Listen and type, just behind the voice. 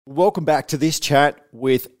Welcome back to this chat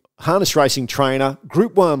with harness racing trainer,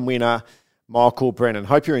 Group 1 winner, Michael Brennan.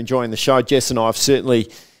 Hope you're enjoying the show. Jess and I have certainly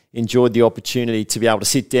enjoyed the opportunity to be able to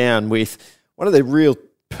sit down with one of the real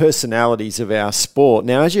personalities of our sport.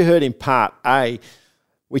 Now, as you heard in part A,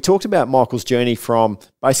 we talked about Michael's journey from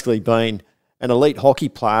basically being an elite hockey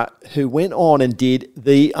player who went on and did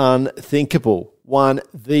the unthinkable, won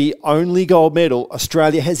the only gold medal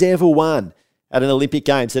Australia has ever won at an Olympic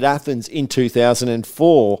Games at Athens in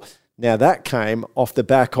 2004. Now, that came off the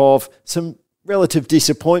back of some relative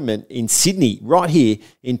disappointment in Sydney right here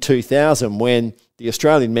in 2000 when the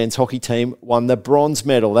Australian men's hockey team won the bronze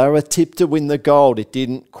medal. They were tipped to win the gold. It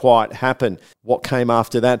didn't quite happen. What came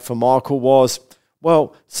after that for Michael was,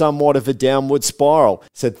 well, somewhat of a downward spiral.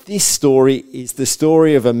 So this story is the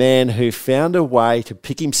story of a man who found a way to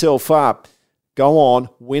pick himself up, go on,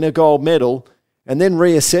 win a gold medal, and then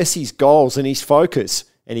reassess his goals and his focus.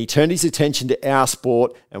 And he turned his attention to our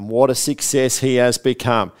sport, and what a success he has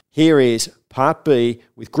become. Here is Part B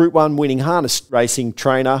with Group 1 winning harness racing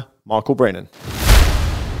trainer, Michael Brennan.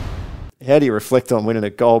 How do you reflect on winning a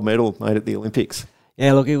gold medal, mate, at the Olympics?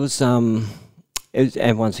 Yeah, look, it was and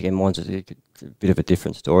once again, mine's a bit of a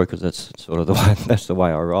different story because that's sort of the way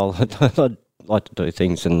I roll. I like to do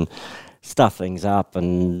things and stuff things up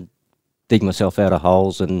and dig myself out of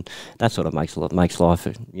holes, and that sort of makes life,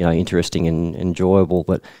 interesting and enjoyable.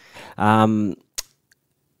 But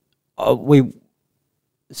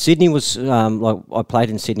Sydney was I played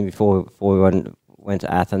in Sydney before we went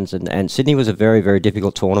to Athens, and Sydney was a very, very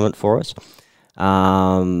difficult tournament for us.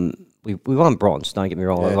 We won bronze. Don't get me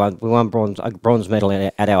wrong. Yeah. We won a bronze medal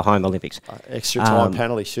at our home Olympics. Extra time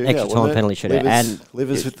penalty shootout. Extra time penalty shootout, and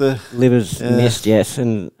livers with the livers missed. Yes,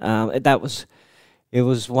 and it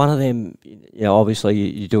was one of them. Obviously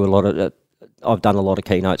you do a lot of. I've done a lot of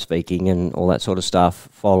keynote speaking and all that sort of stuff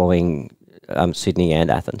following Sydney and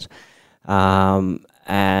Athens,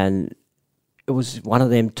 and it was one of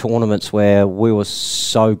them tournaments where we were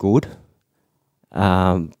so good,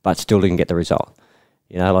 but still didn't get the result.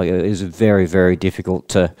 It was very, very difficult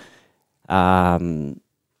to, it's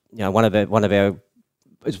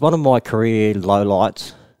one of my career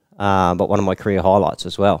lowlights, but one of my career highlights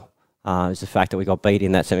as well. Is the fact that we got beat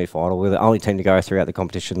in that semi-final. We're the only team to go throughout the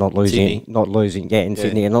competition, not losing in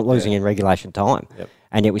Sydney, and not losing in regulation time,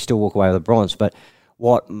 and yet we still walk away with the bronze. But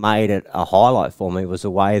what made it a highlight for me was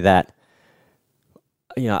the way that,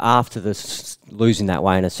 after this losing that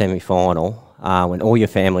way in a semi-final, when all your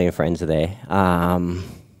family and friends are there,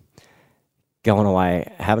 going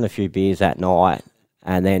away, having a few beers that night,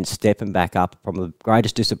 and then stepping back up from the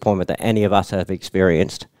greatest disappointment that any of us have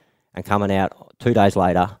experienced, and coming out 2 days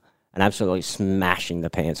later and absolutely smashing the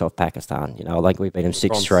pants off Pakistan. We beat them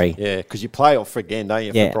 6-3. Yeah, because you play off again, don't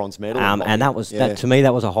you, for bronze medal? And that was that to me.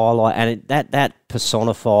 That was a highlight, and that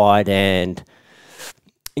personified and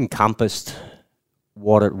encompassed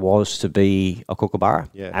what it was to be a Kookaburra,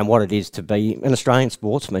 and what it is to be an Australian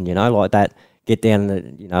sportsman. Like that, get down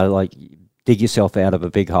and dig yourself out of a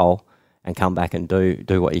big hole and come back and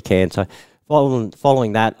do what you can. So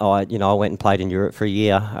following that, I went and played in Europe for a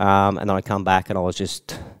year, and then I come back and I was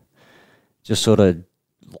just sort of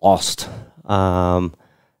lost, and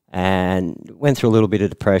went through a little bit of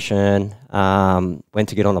depression. Went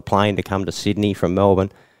to get on a plane to come to Sydney from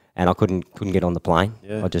Melbourne, and I couldn't get on the plane.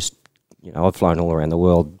 I just, I've flown all around the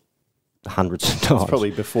world hundreds of times. It's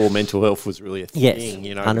probably before mental health was really a thing. Yes,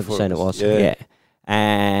 100% it was. Yeah,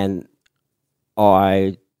 and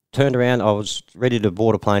I turned around. I was ready to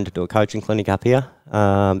board a plane to do a coaching clinic up here.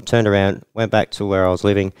 Turned around, went back to where I was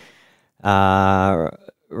living.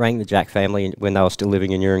 Rang the Jack family when they were still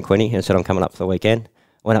living in Quinny and said, I'm coming up for the weekend.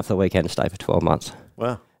 Went up for the weekend and stayed for 12 months.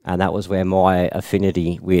 Wow. And that was where my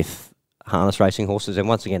affinity with harness racing horses, and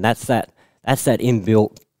once again, that's that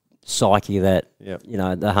inbuilt psyche that,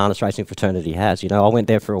 the harness racing fraternity has. I went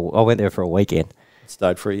there for a weekend.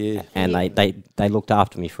 Stayed for a year. And they looked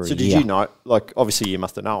after me for a year. So did you know, obviously you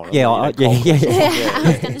must have known. Yeah.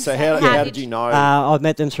 So how did you know? I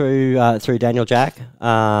met them through Daniel Jack.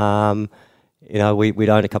 We'd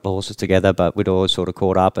owned a couple of horses together, but we'd always sort of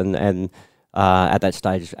caught up. And at that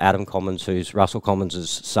stage, Adam Commons, who's Russell Commons'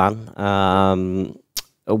 son,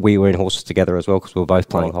 we were in horses together as well because we were both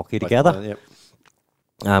playing hockey together.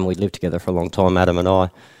 We'd lived together for a long time, Adam and I.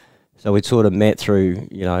 So we'd sort of met through,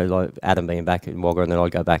 like Adam being back in Wagga, and then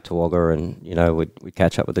I'd go back to Wagga, and, we'd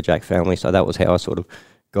catch up with the Jack family. So that was how I sort of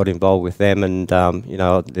got involved with them. And,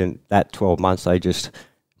 then that 12 months, they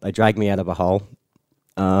dragged me out of a hole.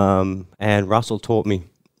 And Russell taught me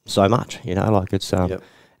so much,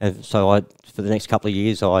 and so for the next couple of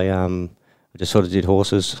years, I just sort of did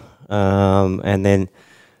horses. And then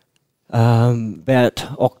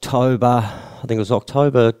About October, I think it was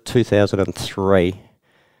October 2003.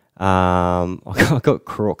 I got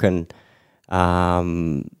crook and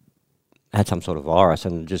had some sort of virus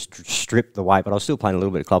and just stripped the weight, but I was still playing a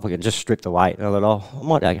little bit of club and just stripped the weight. And I thought, I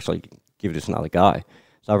might actually give this another go.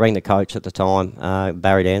 So I rang the coach at the time,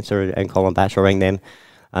 Barry Dancer and Colin Batch. I rang them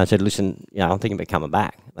and said, listen, I'm thinking about coming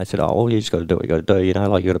back. They said, well, you just got to do what you got to do, you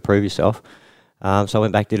got to prove yourself. So I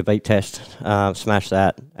went back, did a beat test, smashed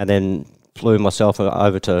that, and then flew myself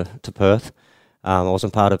over to Perth. I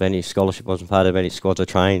wasn't part of any scholarship, wasn't part of any squads. I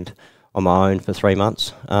trained on my own for 3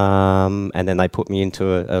 months, and then they put me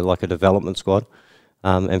into a development squad,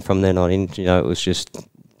 and from then on in, it was just,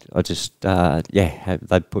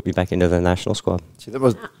 they put me back into the national squad. See,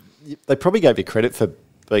 they probably gave you credit for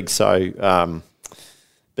being so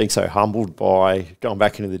humbled by going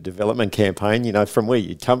back into the development campaign. From where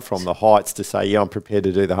you'd come from, the heights, to say, I'm prepared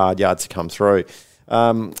to do the hard yards to come through.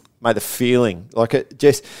 Mate, the feeling,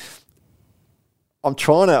 just. I'm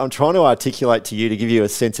trying to articulate to you, to give you a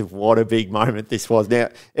sense of what a big moment this was. Now,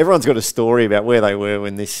 everyone's got a story about where they were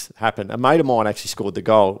when this happened. A mate of mine actually scored the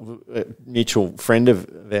goal. A mutual friend of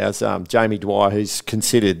ours, Jamie Dwyer, who's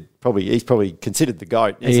he's probably considered the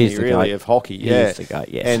GOAT, isn't he, really, of hockey? He is the GOAT,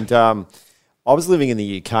 yes. And I was living in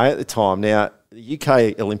the UK at the time. Now, the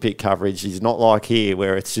UK Olympic coverage is not like here,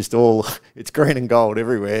 where it's just it's green and gold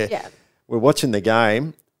everywhere. Yeah. We're watching the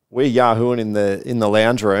game. We're yahooing in the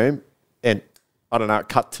lounge room, and I don't know,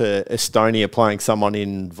 cut to Estonia playing someone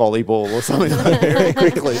in volleyball or something like that very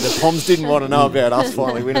quickly. The Poms didn't want to know about us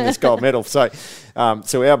finally winning this gold medal. So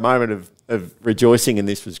our moment of rejoicing in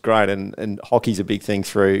this was great, and hockey's a big thing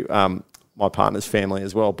through my partner's family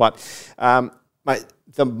as well. But, mate,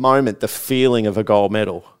 the moment, the feeling of a gold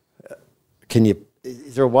medal,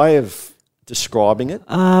 is there a way of describing it?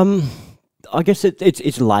 I guess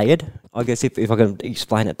it's layered. I guess if I can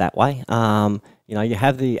explain it that way. You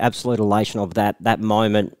have the absolute elation of that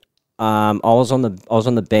moment. I was on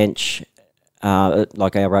the bench,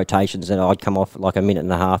 like our rotations, and I'd come off like a minute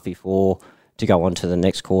and a half before to go on to the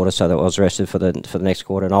next quarter, so that I was rested for the next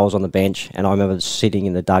quarter. And I was on the bench, and I remember sitting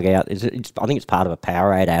in the dugout. I think it's part of a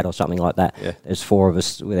Powerade ad or something like that. Yeah. There's 4 of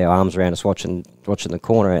us with our arms around us watching the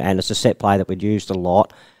corner, and it's a set play that we'd used a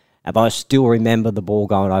lot. But I still remember the ball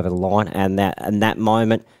going over the line, and that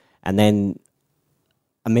moment, and then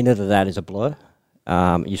a minute of that is a blur.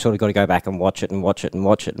 You sort of got to go back and watch it, and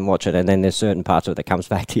then there's certain parts of it that comes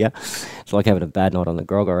back to you. It's like having a bad night on the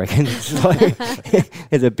grog, I reckon. It's like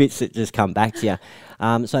there's a bits that just come back to you.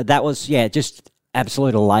 So that was, just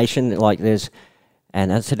absolute elation. Like and as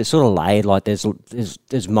I said, it's sort of layered. Like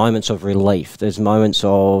there's moments of relief. There's moments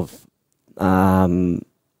of, I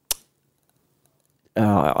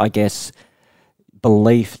guess,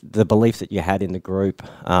 the belief that you had in the group.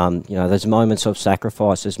 There's moments of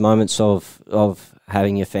sacrifice. There's moments of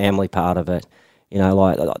having your family part of it.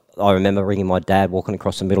 Like I remember ringing my dad walking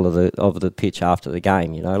across the middle of the pitch after the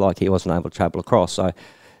game. Like he wasn't able to travel across. So,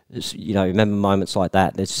 remember moments like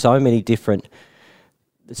that. There's so many different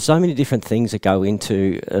things that go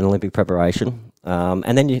into an Olympic preparation.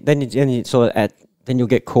 And then you'll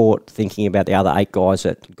get caught thinking about the other 8 guys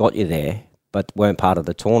that got you there, but weren't part of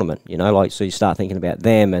the tournament, so you start thinking about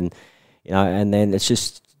them, and and then there's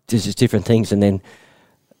just different things, and then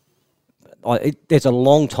there's a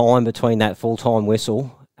long time between that full-time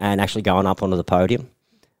whistle and actually going up onto the podium,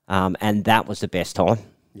 and that was the best time.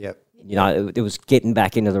 Yep. It was getting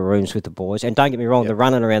back into the rooms with the boys, and don't get me wrong, the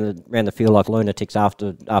running around the field like lunatics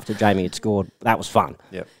after Jamie had scored, that was fun.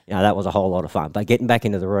 Yep. That was a whole lot of fun. But getting back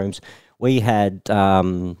into the rooms, we had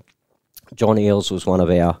John Eales was one of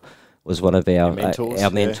our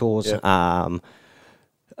mentors. Yeah.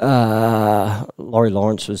 Laurie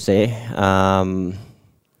Lawrence was there,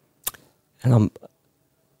 and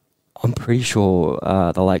I'm pretty sure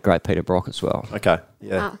the late great Peter Brock as well. Okay,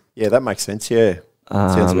 yeah, yeah, that makes sense. Yeah,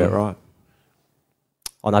 sounds about right.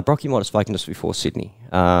 Oh no, Brock, you might have spoken to us before Sydney.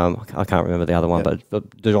 I can't remember the other one, but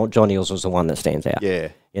John Eales was the one that stands out. Yeah,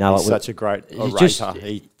 he's such a great orator.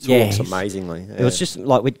 He talks amazingly. Yeah. It was just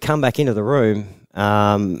like we'd come back into the room.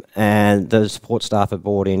 And the support staff had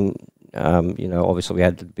brought in, obviously we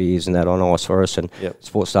had the beers and that on ice for us, and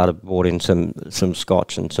support staff had brought in some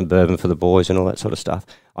scotch and some bourbon for the boys and all that sort of stuff.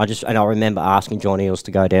 I remember asking John Eales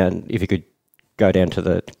to go down, if he could go down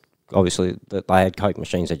to obviously they had Coke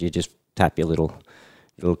machines that you just tap your little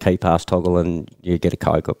key pass toggle and you get a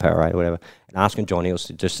Coke or Powerade or whatever, and asking John Eales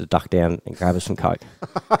to duck down and grab us some Coke.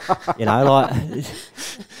 Like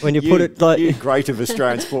when you put it like you great of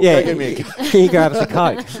Australian sport. Yeah, give me a Coke. He grabs a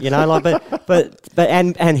Coke. But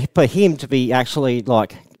for him to be actually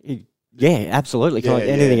like Yeah, absolutely.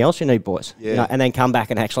 Anything else you need, boys? Yeah. You know, and then come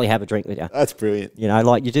back and actually have a drink with you. That's brilliant. You know,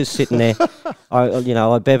 like you're just sitting there.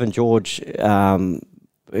 Like Bevan George, it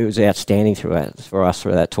was outstanding for us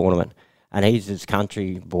through that tournament, and he's as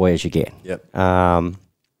country boy as you get. Yep. And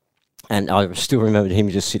I still remember him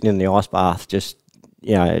just sitting in the ice bath, just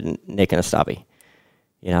necking a stubby.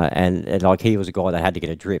 You know, and like he was a guy that had to get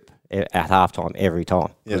a drip at halftime every time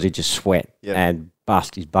because he'd just sweat and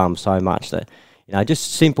bust his bum so much that. You know,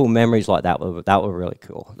 just simple memories like that were really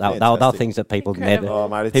cool. They were things that people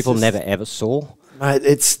never ever saw. Mate,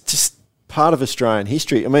 it's just part of Australian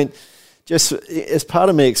history. I mean, just as part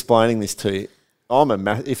of me explaining this to you,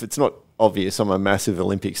 if it's not obvious, I'm a massive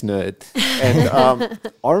Olympics nerd. And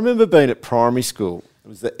I remember being at primary school. It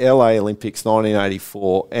was the LA Olympics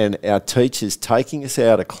 1984, and our teachers taking us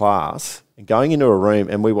out of class and going into a room,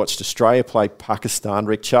 and we watched Australia play Pakistan.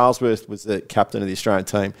 Rick Charlesworth was the captain of the Australian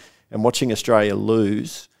team. And watching Australia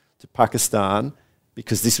lose to Pakistan,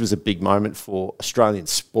 because this was a big moment for Australian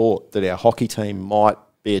sport, that our hockey team might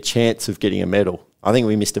be a chance of getting a medal. I think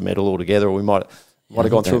we missed a medal altogether, or we might have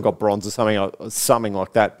gone through and got bronze or something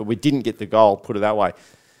like that, but we didn't get the gold, put it that way.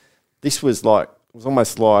 This was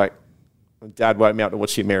almost like when Dad woke me up to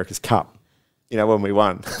watch the America's Cup, when we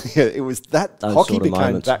won. It was that those hockey sort of became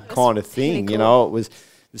moments. That kind of thing, cool. It was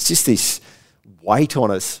just this weight on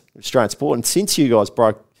us, Australian sport. And since you guys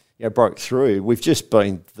broke through, we've just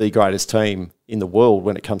been the greatest team in the world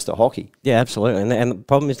when it comes to hockey. Yeah, absolutely. And the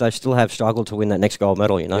problem is they still have struggled to win that next gold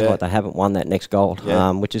medal, like they haven't won that next gold,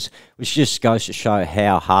 which just goes to show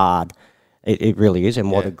how hard it really is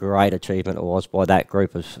and what a great achievement it was by that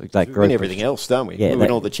group. We win everything else, don't we? We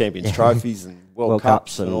win all the Champions Trophies and World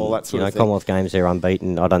Cups and all that sort of thing. Commonwealth Games, they're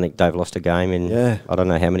unbeaten. I don't think they've lost a game in I don't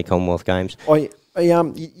know how many Commonwealth Games.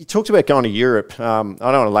 You talked about going to Europe. I don't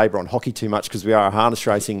want to labour on hockey too much because we are a harness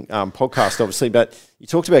racing podcast, obviously, but you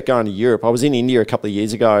talked about going to Europe. I was in India a couple of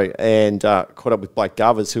years ago and caught up with Blake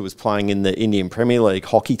Govers, who was playing in the Indian Premier League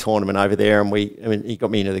hockey tournament over there, and he got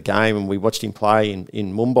me into the game and we watched him play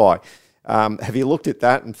in Mumbai. Have you looked at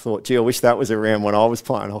that and thought, gee, I wish that was around when I was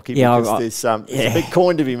playing hockey? Because there's a big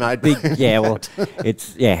coin to be made.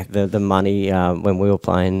 It's the money when we were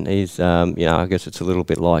playing is I guess it's a little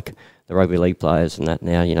bit like the rugby league players and that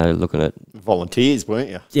now, looking at volunteers, weren't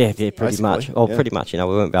you? Yeah, pretty much. Pretty much. We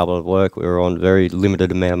weren't able to work. We were on very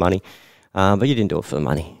limited amount of money, but you didn't do it for the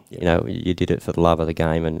money. You did it for the love of the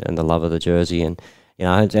game and the love of the jersey and.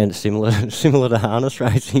 And similar to harness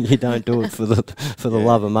racing, you don't do it for the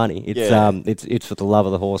love of money. It's for the love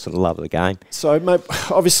of the horse and the love of the game. So, mate,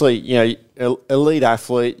 obviously, elite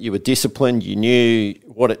athlete. You were disciplined. You knew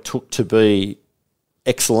what it took to be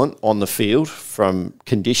excellent on the field, from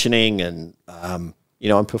conditioning and and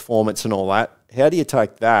performance and all that. How do you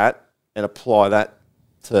take that and apply that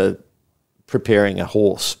to preparing a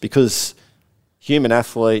horse? Because human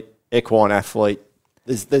athlete, equine athlete.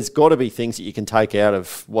 There's got to be things that you can take out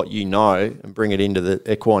of what you know and bring it into the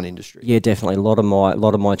equine industry. Yeah, definitely. A lot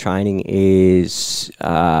of my training is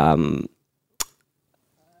athlete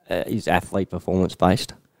performance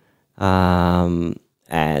based, and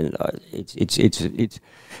it's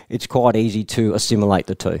quite easy to assimilate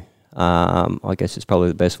the two. I guess it's probably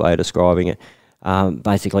the best way of describing it.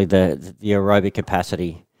 Basically, the aerobic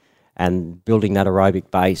capacity and building that aerobic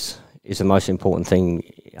base is the most important thing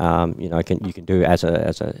you can do as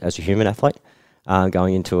a human athlete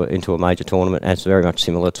going into a major tournament. And it's very much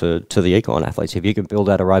similar to the equine athletes. If you can build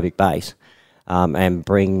that aerobic base and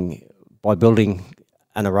by building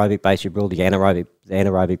an aerobic base, you build the anaerobic. The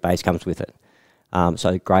anaerobic base comes with it.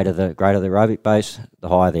 So greater the aerobic base, the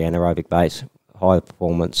higher the anaerobic base, higher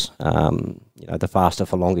performance. The faster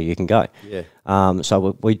for longer you can go. Yeah.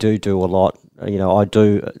 So we do a lot. I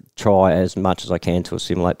do try as much as I can to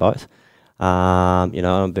assimilate both.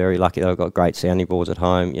 I'm very lucky that I've got great sounding boards at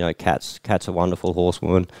home. Kat's a wonderful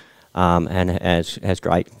horsewoman, and has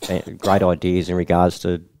great ideas in regards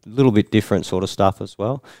to a little bit different sort of stuff as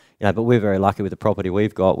well. But we're very lucky with the property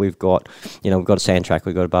we've got. We've got a sand track.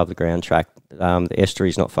 We've got above the ground track. The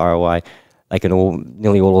estuary's not far away. They can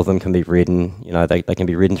nearly all of them can be ridden. They can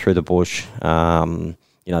be ridden through the bush.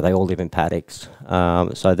 They all live in paddocks.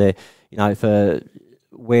 So they're for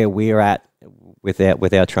where we're at with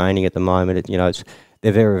our training at the moment,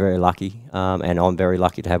 they're very, very lucky, and I'm very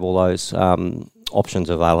lucky to have all those options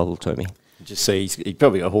available to me. Just see, he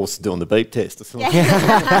probably got a horse doing the beep test or something.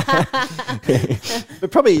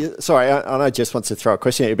 But probably, sorry, I know Jess wants to throw a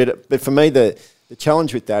question at you, but for me the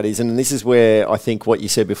challenge with that is, and this is where I think what you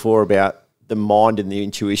said before about the mind and the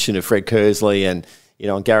intuition of Fred Kersley and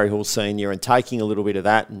and Gary Hall Senior, and taking a little bit of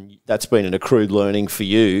that, and that's been an accrued learning for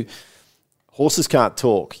you. Horses can't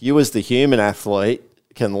talk. You as the human athlete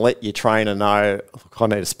can let your trainer know, look, I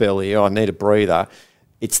need a spell here, I need a breather.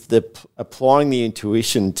 It's the applying the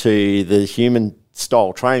intuition to the human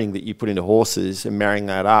style training that you put into horses and marrying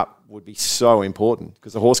that up would be so important,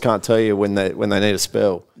 because the horse can't tell you when they need a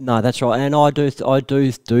spell. No, that's right. And I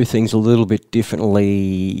do things a little bit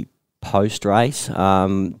differently post-race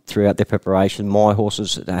throughout their preparation. My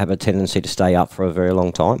horses have a tendency to stay up for a very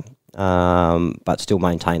long time, but still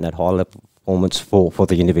maintain that high level performance for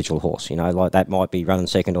the individual horse. You know, like that might be running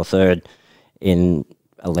second or third in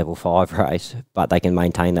a level 5 race, but they can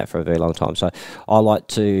maintain that for a very long time. So I like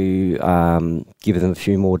to give them a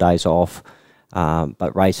few more days off,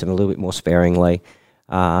 but race them a little bit more sparingly,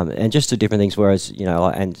 and just do different things. Whereas, you know,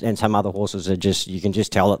 and some other horses are just, you can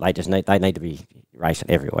just tell that they need to be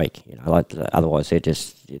racing every week. You know, like otherwise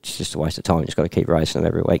it's just a waste of time. You just got to keep racing them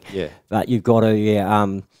every week. Yeah. But you've got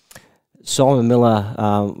to, Simon Miller,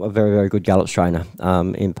 a very, very good gallops trainer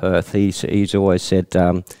in Perth. He's always said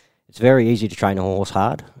it's very easy to train a horse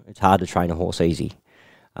hard. It's hard to train a horse easy.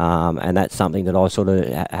 And that's something that I sort of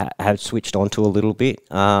have switched onto a little bit.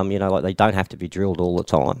 You know, like they don't have to be drilled all the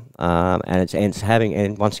time.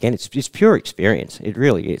 And once again, it's just pure experience. It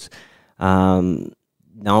really is.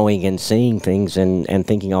 Knowing and seeing things and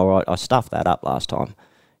thinking, all right, I stuffed that up last time.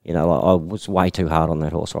 You know, I was way too hard on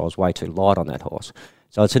that horse, or I was way too light on that horse.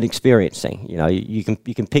 So it's an experience thing. You know, you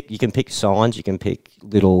can pick signs, you can pick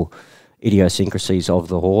little idiosyncrasies of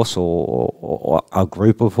the horse or a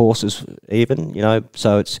group of horses even, you know.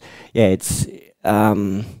 So it's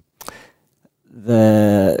the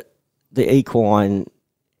equine,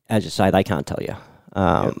 as you say, they can't tell you.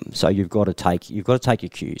 So you've got to take your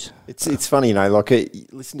cues. It's funny, you know, like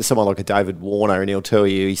listen to someone like a David Warner and he'll tell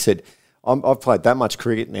you, he said, I've played that much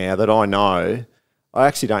cricket now that I know I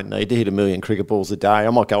actually don't need to hit 1 million cricket balls a day. I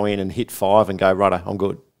might go in and hit 5 and go, righto, I'm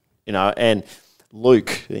good. You know, and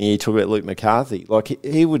Luke, you talk about Luke McCarthy, like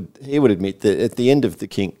he would admit that at the end of the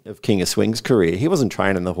King of Swing's career, he wasn't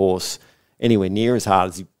training the horse anywhere near as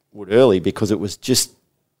hard as he would early, because it was just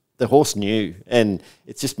the horse knew, and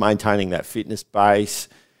it's just maintaining that fitness base,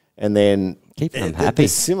 and then keeping them happy.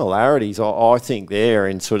 There's similarities, I think, there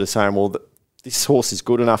in sort of saying, well, this horse is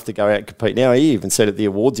good enough to go out and compete now. He even said at the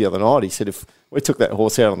awards the other night, he said if we took that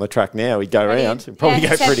horse out on the track now, he'd go around and probably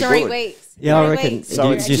go pretty 3 good. weeks. Yeah, I reckon.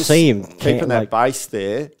 So you see him keeping that base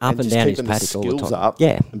there, up and down his keeping the paddock all the skills time. up,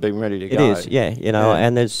 Yeah, and being ready to it go. It is, yeah. You know,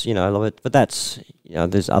 and there's, you know, but that's, you know,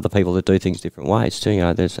 there's other people that do things different ways too. You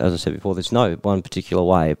know, there's, as I said before, there's no one particular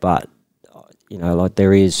way, but you know, like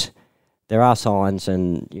there are signs,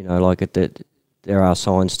 and you know, like there are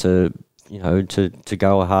signs to, you know, to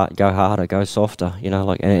go harder, go softer, you know,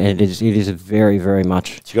 like, and it is a very, very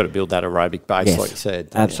much. So you've got to build that aerobic base, yes, like you said.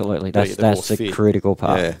 Absolutely, you know, that's the critical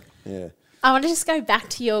part. Yeah. I want to just go back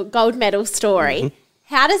to your gold medal story. Mm-hmm.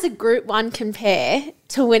 How does a Group 1 compare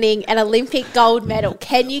to winning an Olympic gold medal?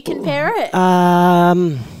 Can you compare it?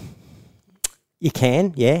 You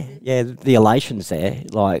can, yeah. The elation's there,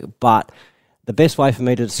 like, but the best way for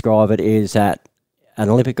me to describe it is that an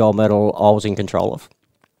Olympic gold medal I was in control of.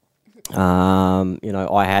 You know,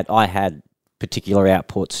 I had particular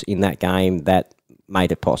outputs in that game that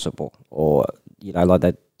made it possible, or you know, like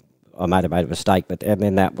that I made a mistake, and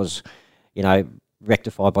then that was, you know,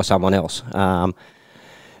 rectified by someone else.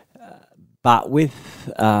 But with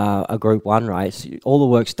a Group 1 race, all the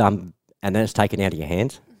work's done and then it's taken out of your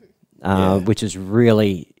hands, which is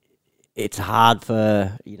really, it's hard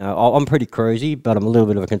for, you know, I'm pretty cruisy, but I'm a little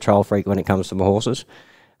bit of a control freak when it comes to my horses.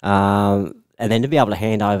 And then to be able to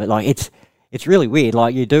hand over, like, it's really weird.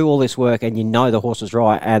 Like, you do all this work and you know the horse is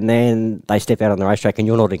right, and then they step out on the racetrack and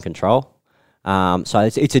you're not in control. So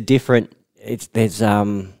it's a different, there's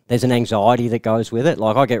an anxiety that goes with it.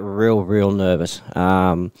 Like, I get real nervous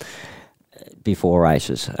before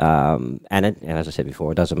races. And as I said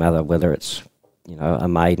before, it doesn't matter whether it's, you know, a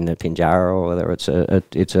maiden at Pinjarra or whether it's a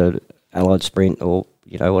allied sprint or,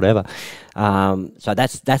 you know, whatever. So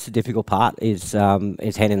that's the difficult part is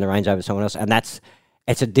handing the reins over to someone else, and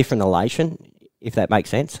it's a different elation, if that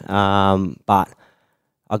makes sense. But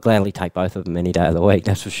I'll gladly take both of them any day of the week.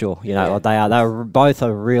 That's for sure. You know, they're both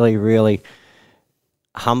are really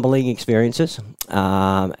humbling experiences,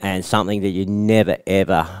 and something that you never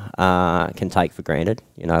ever can take for granted.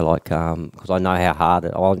 You know, like because I know how hard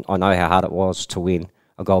it was to win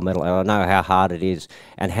a gold medal, and I know how hard it is,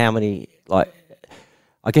 and how many, like,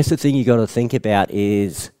 I guess the thing you got to think about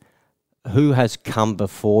is who has come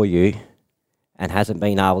before you and hasn't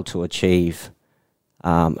been able to achieve,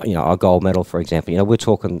 you know, a gold medal, for example. You know, we're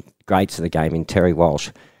talking greats of the game in Terry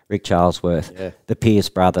Walsh, Rick Charlesworth, the Pierce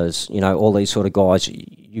brothers, you know, all these sort of guys.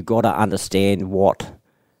 You got to understand what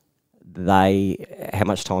how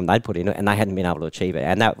much time they'd put in it, and they hadn't been able to achieve it.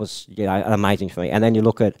 And that was, amazing for me. And then you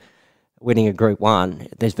look at winning a Group 1,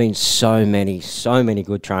 there's been so many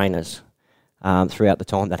good trainers throughout the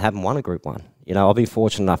time that haven't won a Group 1. I've been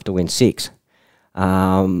fortunate enough to win 6.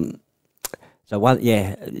 And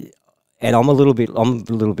I'm a little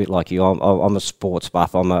bit like you. I'm a sports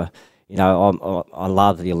buff. I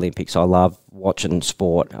love the Olympics. I love watching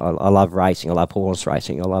sport. I love racing. I love horse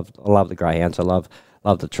racing. I love the greyhounds. I love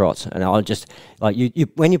the trots. And I just you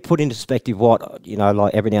when you put into perspective what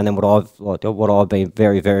every now and then what I've been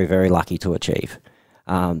very, very, very lucky to achieve.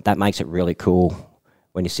 That makes it really cool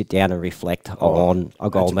when you sit down and reflect on a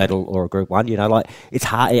gold medal or a Group 1. It's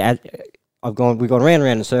hard. We've gone round and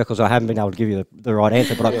round in circles. I haven't been able to give you the right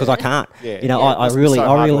answer, but because I can't, I really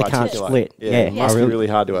can't split. It must be really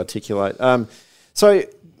hard to articulate. And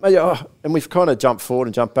we've kind of jumped forward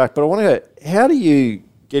and jumped back, but I want to go, how do you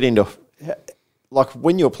get into, like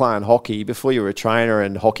when you were playing hockey, before you were a trainer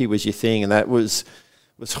and hockey was your thing, and that was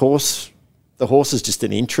the horse is just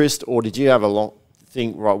an interest, or did you have a long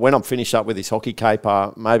thing, right, when I'm finished up with this hockey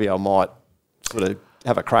caper, maybe I might sort of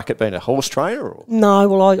have a crack at being a horse trainer? Or? No,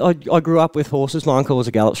 well, I grew up with horses. My uncle was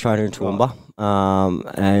a gallops trainer in Toowoomba,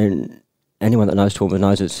 and anyone that knows Toowoomba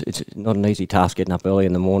knows it's not an easy task getting up early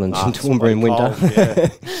in the mornings in Toowoomba in winter.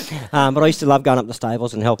 Cold, but I used to love going up the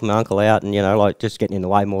stables and helping my uncle out, and just getting in the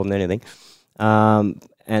way more than anything. And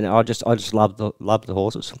I just loved the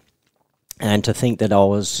horses, and to think that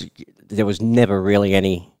there was never really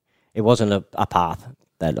any. It wasn't a path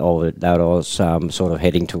that I was sort of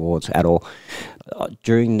heading towards at all.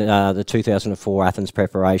 During the 2004 Athens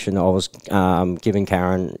preparation, I was giving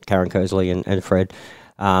Karen Kersley and Fred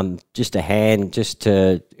just a hand,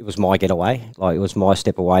 it was my getaway. Like, it was my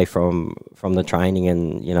step away from the training,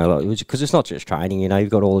 and it was, because it's not just training. You've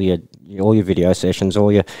got all your video sessions,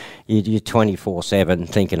 all your 24/7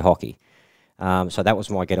 thinking hockey. So that was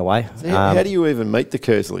my getaway. So how do you even meet the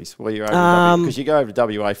Kersleys? Well, you're over because you go over to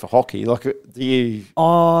WA for hockey. Like, do you?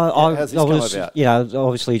 How's this come about?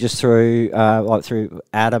 Obviously just through through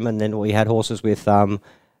Adam, and then we had horses with Justin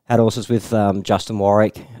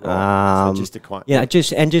Warwick. Right. So just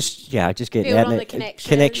just getting out there,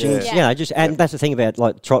 connections. Yeah. And that's the thing about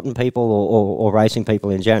like trotting people or racing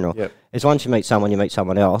people in general. Yep. Is once you meet someone, you meet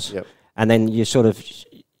someone else, and then you sort of.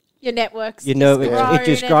 Your networks, it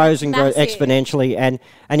just grows and grows exponentially, and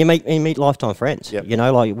you meet lifetime friends. Yep. You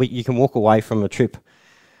can walk away from a trip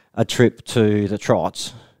to the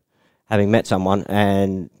trots, having met someone,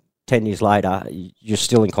 and 10 years later you're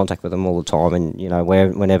still in contact with them all the time, and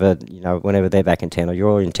whenever they're back in town, or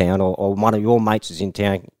you're in town, or one of your mates is in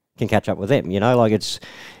town, can catch up with them. It's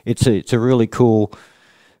a really cool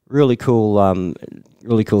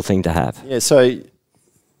thing to have. Yeah. So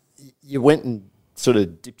you went and sort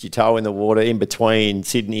of dipped your toe in the water in between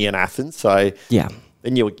Sydney and Athens. So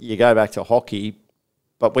then you go back to hockey.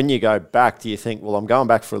 But when you go back, do you think, well, I'm going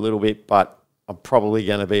back for a little bit, but I'm probably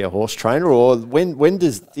going to be a horse trainer? Or when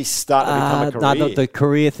does this start to become a career? No, the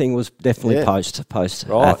career thing was definitely post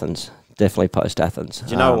right. Athens. Definitely post Athens.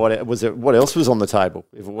 Do you know what else was on the table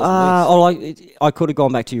if it wasn't this? I could have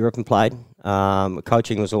gone back to Europe and played.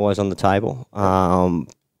 Coaching was always on the table.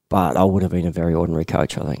 But I would have been a very ordinary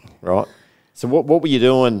coach, I think. Right. So what were you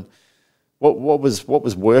doing? What did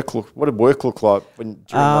work look like during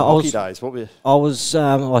the hockey days? I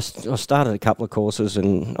started a couple of courses,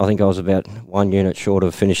 and I think I was about 1 unit short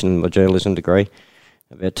of finishing my journalism degree,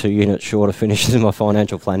 about 2 units short of finishing my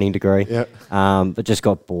financial planning degree. Yep. But just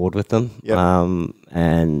got bored with them. Yep.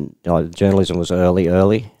 And journalism was early.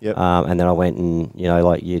 Yep. And then I went and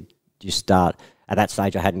you start at that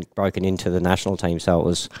stage. I hadn't broken into the national team, so it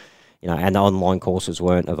was and the online courses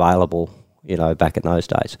weren't available. Back in those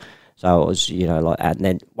days. So it was, and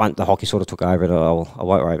then once the hockey sort of took over, and I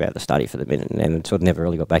won't worry about the study for the minute, and sort of never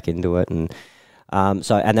really got back into it. And and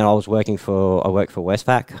then I worked for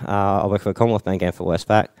Westpac. I worked for Commonwealth Bank and for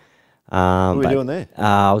Westpac. What were you doing there?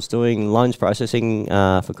 I was doing loans processing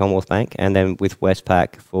for Commonwealth Bank, and then with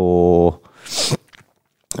Westpac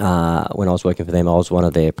when I was working for them, I was one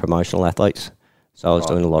of their promotional athletes. So I was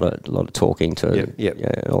doing a lot of talking to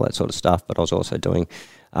all that sort of stuff, but I was also doing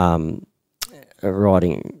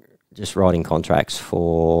writing contracts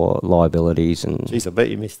for liabilities and. Jeez, I bet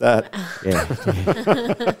you missed that. Yeah.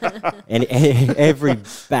 and every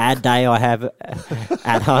bad day I have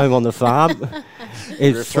at home on the farm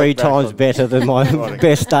is 3 times better than my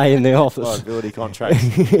best day in the office. Liability contracts.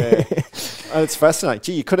 Yeah. Oh, it's fascinating.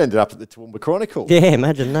 Gee, you could have ended up at the Toowoomba Chronicle. Yeah,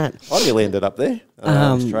 imagine that. I nearly ended up there,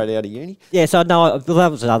 straight out of uni. Yeah, so no, that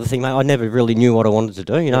was another thing, mate. I never really knew what I wanted to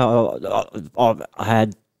do.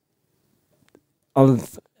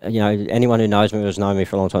 anyone who knows me or has known me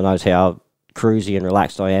for a long time knows how cruisy and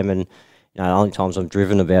relaxed I am, and the only times I'm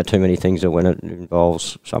driven about too many things are when it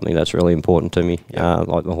involves something that's really important to me,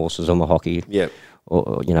 like my horses or my hockey,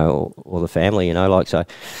 or the family, so.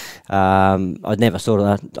 I'd never thought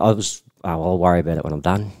of that. I was, I'll worry about it when I'm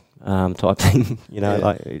done, type thing,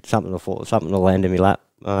 like something to land in my lap,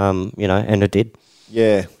 and it did.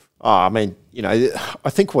 Yeah. Oh, I mean, I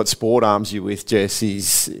think what sport arms you with, Jess,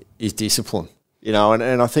 is discipline,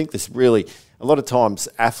 and I think this really, a lot of times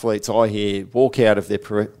athletes I hear walk out of their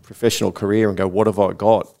professional career and go, what have I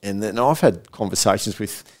got? And then I've had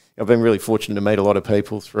conversations I've been really fortunate to meet a lot of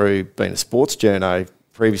people through being a sports journo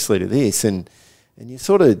previously to this, and you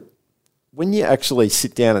sort of, when you actually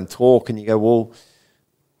sit down and talk and you go, well,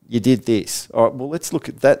 you did this. All right, well, let's look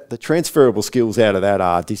at that. The transferable skills out of that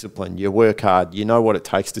are discipline. You work hard. You know what it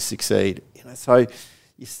takes to succeed. So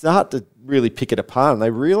you start to really pick it apart, and they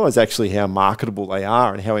realise actually how marketable they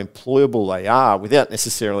are and how employable they are without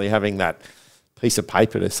necessarily having that piece of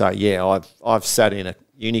paper to say, yeah, I've sat in a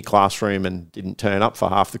uni classroom and didn't turn up for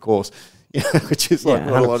half the course, which is like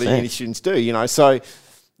what a lot of uni students do, So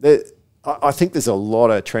I think there's a lot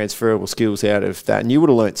of transferable skills out of that, and you would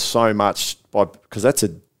have learnt so much because that's a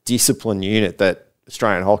discipline unit that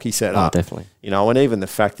Australian hockey set up. Definitely. And even the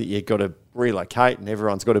fact that you've got to relocate and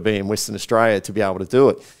everyone's got to be in Western Australia to be able to do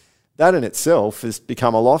it. That in itself has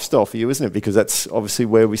become a lifestyle for you, isn't it? Because that's obviously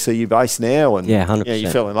where we see you based now, and 100%. You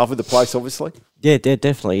fell in love with the place, obviously. Yeah,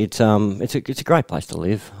 definitely. It's a great place to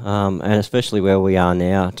live, and especially where we are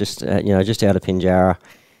now, just out of Pinjarra.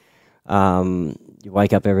 You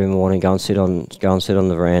wake up every morning, go and sit on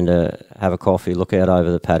the veranda, have a coffee, look out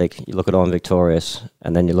over the paddock. You look at I'm Victorious,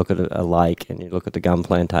 and then you look at a lake, and you look at the gum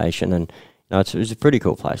plantation, and it's a pretty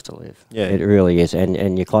cool place to live. Yeah, it really is,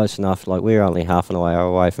 and you're close enough. Like, we're only half an hour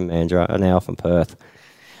away from Mandurah, an hour from Perth.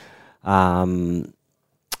 So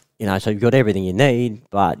you've got everything you need,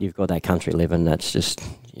 but you've got that country living that's just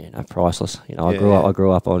priceless. I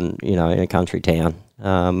grew up on in a country town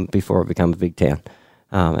before it became a big town.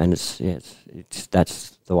 And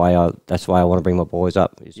that's the way I want to bring my boys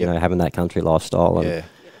up, is having that country lifestyle. And,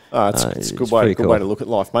 it's a good way to look at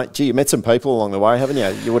life, mate. Gee, you met some people along the way, haven't you?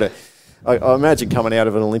 You would have. I imagine coming out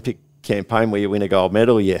of an Olympic campaign where you win a gold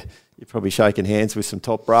medal, you're probably shaking hands with some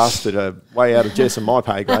top brass that are way out of Jess and my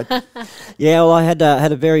pay grade. Yeah, well, I had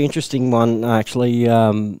a very interesting one actually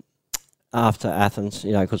after Athens,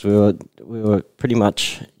 because we were pretty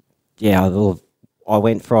much I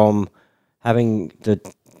went from having the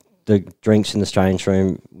drinks in the strange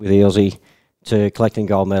room with Ealsey to collecting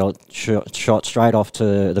gold medal, shot straight off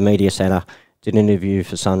to the media centre, did an interview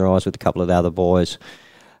for Sunrise with a couple of the other boys,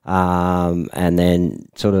 and then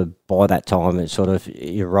sort of by that time it's sort of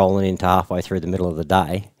you're rolling into halfway through the middle of the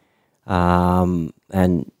day, and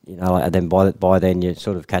then by then you're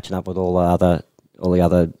sort of catching up with all the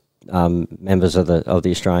other members of the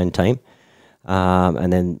Australian team,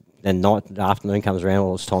 and then the afternoon comes around,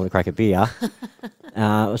 well, it's time to crack a beer.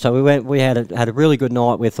 So we had a really good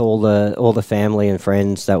night with all the family and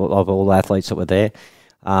friends of all the athletes that were there.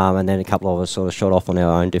 And then a couple of us sort of shot off on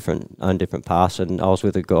our own different paths. And I was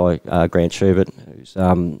with a guy, Grant Schubert, who's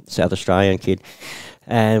South Australian kid.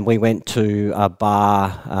 And we went to a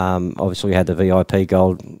bar. Obviously, we had the VIP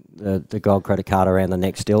gold, the gold credit card around the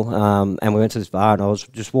neck still. And we went to this bar, and I was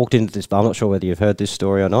just walked into this bar. I'm not sure whether you've heard this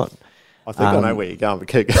story or not. I think I know where you're going, but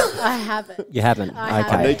keep going. I haven't. You haven't? Okay.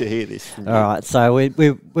 I need to hear this. All right. So we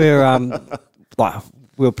were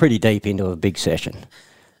pretty deep into a big session.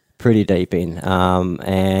 Pretty deep in.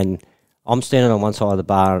 And I'm standing on one side of the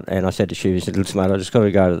bar, and I said to Shubby, I said, listen, mate, I just got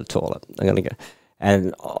to go to the toilet. I'm going to go.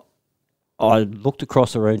 And I looked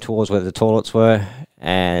across the room towards where the toilets were,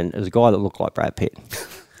 and there was a guy that looked like Brad Pitt. I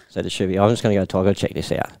said to Shubby, I'm just going to go to the toilet, I've got to check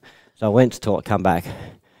this out. So I went to the toilet, come back. I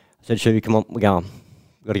said, Shubby, come on, we're going.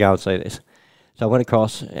 We've got to go and see this. So I went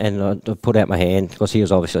across and I put out my hand, because he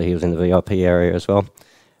was in the VIP area as well.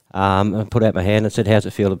 I put out my hand and said, how's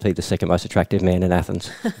it feel to be the second most attractive man in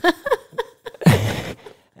Athens?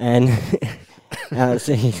 And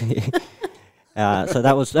so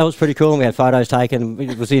that was pretty cool. And we had photos taken.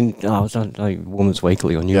 It was on Woman's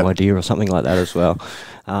Weekly or New Idea or something like that as well.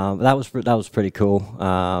 That was pretty cool.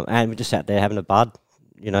 And we just sat there having a bud.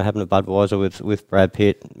 Having a Budweiser with Brad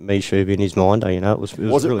Pitt, me, Shuby in his mind. It was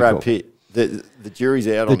really Brad cool. Pitt? The jury's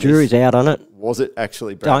out on this. The jury's out on it. Was it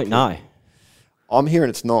actually Brad Pitt? Don't know. I'm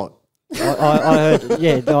hearing it's not. I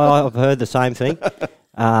heard, I've heard the same thing.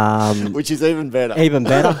 Which is even better. Even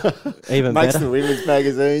better. Makes the women's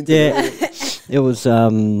magazines. Yeah. It was,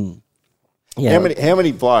 How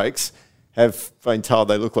many blokes have been told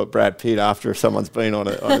they look like Brad Pitt after someone's been on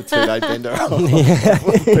a 2-day bender.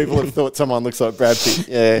 People have thought someone looks like Brad Pitt.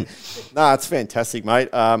 Yeah. No, it's fantastic, mate.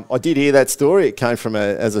 I did hear that story. It came from,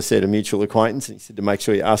 as I said, a mutual acquaintance, and he said to make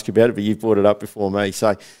sure you ask about it, but you've brought it up before me.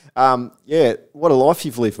 So, what a life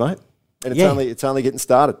you've lived, mate. And it's only getting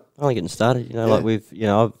started. Only getting started, I've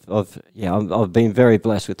been very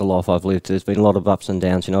blessed with the life I've lived. There's been a lot of ups and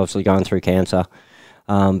downs, obviously going through cancer,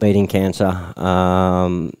 beating cancer,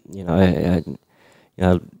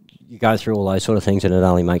 you go through all those sort of things, and it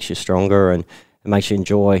only makes you stronger and it makes you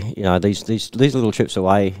enjoy, these little trips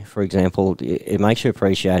away, for example. It makes you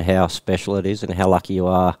appreciate how special it is and how lucky you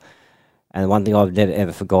are. And one thing I've never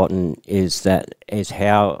ever forgotten is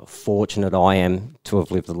how fortunate I am to have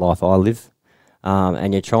lived the life I live.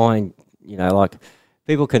 And you try and,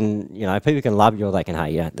 people can love you or they can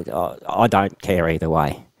hate you. I don't care either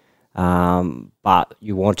way. But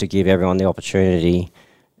you want to give everyone the opportunity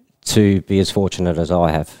to be as fortunate as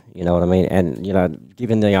I have, you know what I mean? And,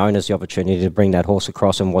 giving the owners the opportunity to bring that horse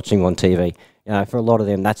across and watching on TV, for a lot of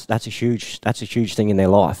them, that's a huge thing in their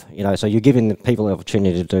life, so you're giving the people the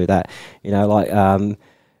opportunity to do that,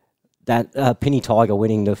 that Penny Tiger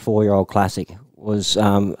winning the 4-year-old classic was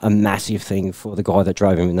a massive thing for the guy that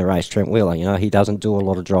drove him in the race, Trent Wheeler. He doesn't do a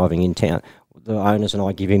lot of driving in town. The owners and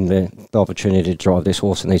I give him the opportunity to drive this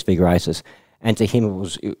horse in these big races, and to him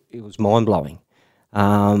it was mind-blowing.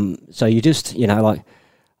 So you just,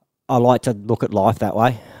 I like to look at life that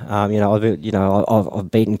way.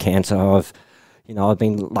 I've beaten cancer. I've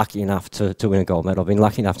been lucky enough to win a gold medal. I've been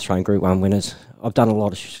lucky enough to train Group 1 winners. I've done a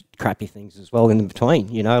lot of crappy things as well in between,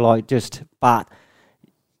 but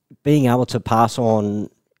being able to pass on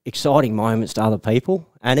exciting moments to other people,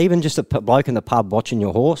 and even just a bloke in the pub watching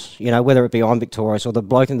your horse, whether it be I'm victorious or the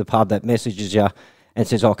bloke in the pub that messages you and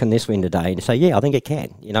says, "Oh, can this win today?" And you say, "Yeah, I think it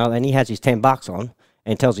can," and he has his $10 on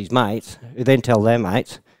and tells his mates, who then tell their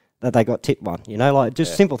mates that they got tipped one,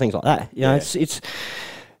 simple things like that. It's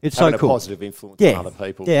having so cool. A positive influence on other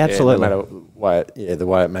people. Yeah, absolutely. No matter the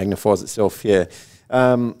way it magnifies itself. Yeah.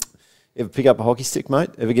 Ever pick up a hockey stick, mate?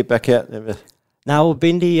 Ever get back out? Never. No,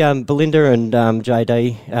 Bindi, Belinda, and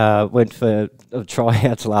JD went for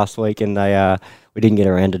tryouts last week, and we didn't get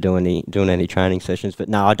around to doing any training sessions. But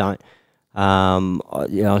no, I don't.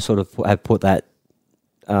 I sort of have put that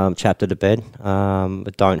chapter to bed,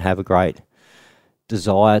 but don't have a great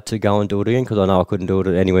desire to go and do it again, because I know I couldn't do it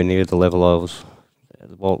at anywhere near the level I was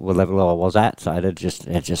at. So it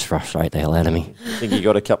just frustrates the hell out of me. You think you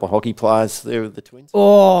got a couple of hockey players there with the Twins?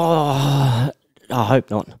 Oh, I hope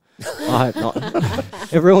not.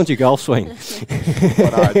 It ruins your golf swing. Swing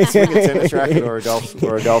a tennis racket or a golf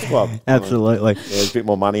club. Absolutely. There's a bit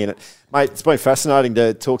more money in it. Mate, it's been fascinating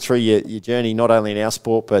to talk through your journey, not only in our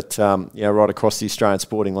sport, but right across the Australian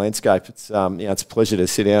sporting landscape. It's it's a pleasure to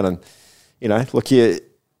sit down and, look,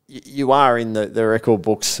 you are in the record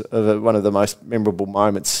books of one of the most memorable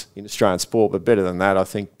moments in Australian sport, but better than that, I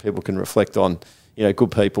think people can reflect on,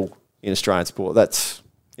 good people in Australian sport. That's,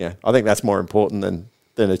 I think that's more important than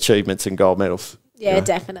achievements and gold medals. Yeah,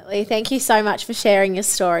 definitely. Thank you so much for sharing your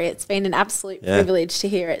story. It's been an absolute privilege to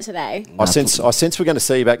hear it today. I sense we're going to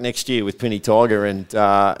see you back next year with Penny Tiger and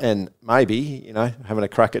maybe, having a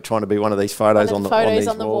crack at trying to be one of these photos on the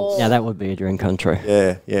wall. Yeah, that would be a dream come true.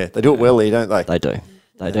 Yeah. They do it well there, don't they? They do.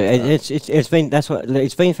 They do.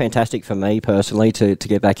 It's been fantastic for me personally to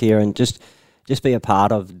get back here and just be a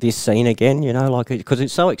part of this scene again, because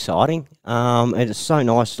it's so exciting. And it's so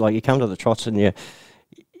nice. Like, you come to the trots and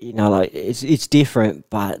it's different,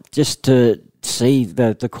 but just to see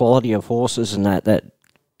the quality of horses and that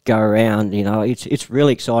go around, it's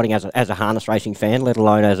really exciting as a harness racing fan, let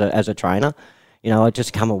alone as a trainer. I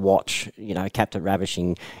just come and watch, Captain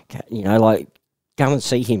Ravishing, come and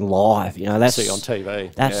see him live. That's see on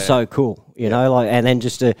TV. That's so cool. And then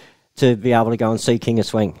just to be able to go and see King of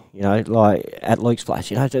Swing, at Luke's place,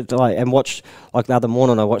 and watch, like the other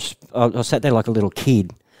morning I sat there like a little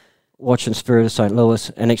kid, watching Spirit of St. Louis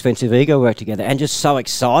and Expensive Ego work together, and just so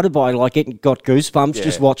excited by got goosebumps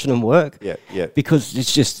just watching them work. Yeah. Because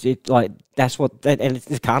it's just that's what, and it's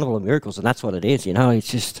the Carnival of Miracles, and that's what it is. It's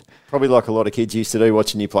just probably like a lot of kids used to do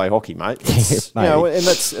watching you play hockey, mate.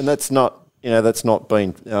 And that's not that's not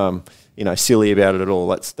being silly about it at all.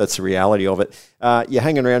 That's the reality of it. You're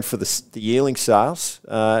hanging around for the yearling sales.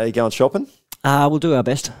 Are you going shopping? We'll do our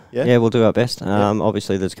best. Yeah, we'll do our best.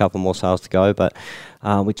 Obviously, there's a couple more sales to go, but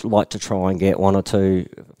we'd like to try and get one or two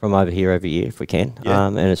from over here every year if we can.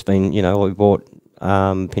 And it's been, we bought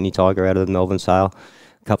Penny Tiger out of the Melbourne sale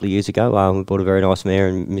a couple of years ago. We bought a very nice mare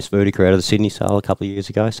and Miss Vertica out of the Sydney sale a couple of years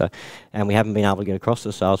ago. So, and we haven't been able to get across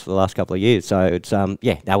the sales for the last couple of years. So it's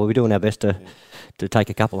we'll be doing our best to take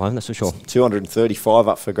a couple home. That's for sure. 235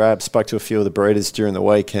 up for grabs. Spoke to a few of the breeders during the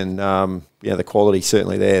week, and the quality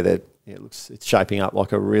certainly there. That it's shaping up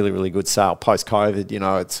like a really, really good sale post COVID.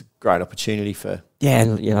 It's a great opportunity for. Yeah,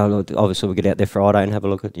 and obviously we get out there Friday and have a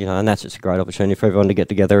look at and that's just a great opportunity for everyone to get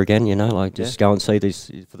together again. Go and see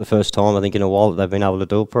these for the first time I think in a while that they've been able to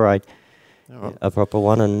do a parade, a proper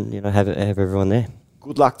one, and have everyone there.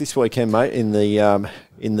 Good luck this weekend, mate. In the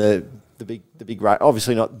big race.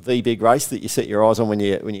 Obviously not the big race that you set your eyes on when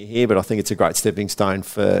you're here, but I think it's a great stepping stone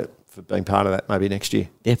for being part of that maybe next year.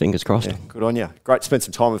 Yeah, fingers crossed. Yeah, good on you. Great to spend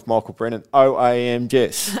some time with Michael Brennan. OAM,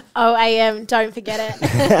 Jess. OAM, don't forget it.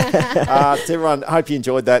 To everyone, hope you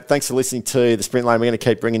enjoyed that. Thanks for listening to The Sprint Lane. We're going to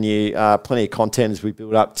keep bringing you plenty of content as we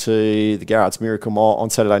build up to the Garrard's Miracle Mile on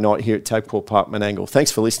Saturday night here at Tagport Park, Menangle. Thanks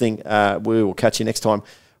for listening. We will catch you next time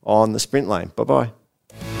on The Sprint Lane. Bye-bye.